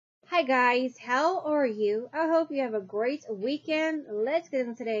Hi guys, how are you? I hope you have a great weekend. Let's get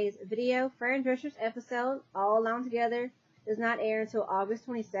into today's video. Fran Drescher's episode, All Alone Together, does not air until August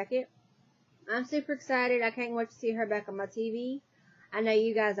 22nd. I'm super excited. I can't wait to see her back on my TV. I know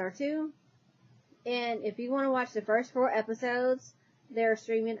you guys are too. And if you want to watch the first 4 episodes, they're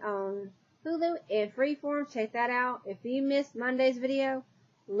streaming on Hulu and Freeform. Check that out. If you missed Monday's video,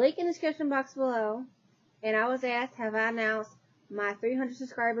 link in the description box below. And I was asked, have I announced my 300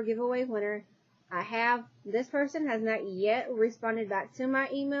 subscriber giveaway winner? I have. This person has not yet responded back to my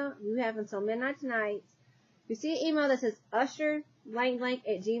email. You have until midnight tonight. If you see an email that says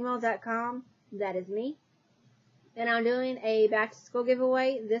usher@gmail.com, that is me. And I'm doing a back to school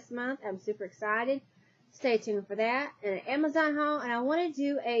giveaway this month. I'm super excited. Stay tuned for that. And an Amazon haul. And I want to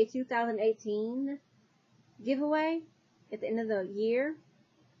do a 2018 giveaway at the end of the year.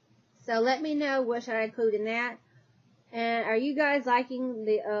 So let me know what should I include in that. And are you guys liking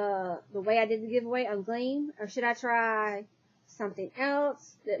the way I did the giveaway on Gleam? Or should I try something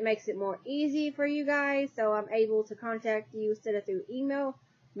else that makes it more easy for you guys so I'm able to contact you instead of through email,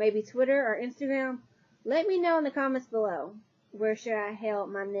 maybe Twitter or Instagram? Let me know in the comments below where should I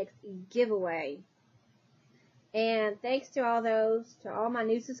hold my next giveaway. And thanks to all my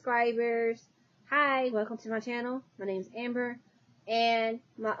new subscribers. Hi, welcome to my channel. My name is Amber. And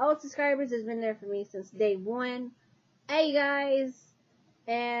my old subscribers has been there for me since day 1. Hey guys,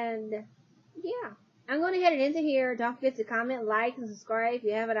 and yeah, I'm going to head it into here. Don't forget to comment, like, and subscribe if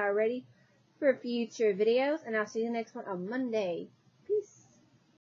you haven't already for future videos, and I'll see you next one on Monday.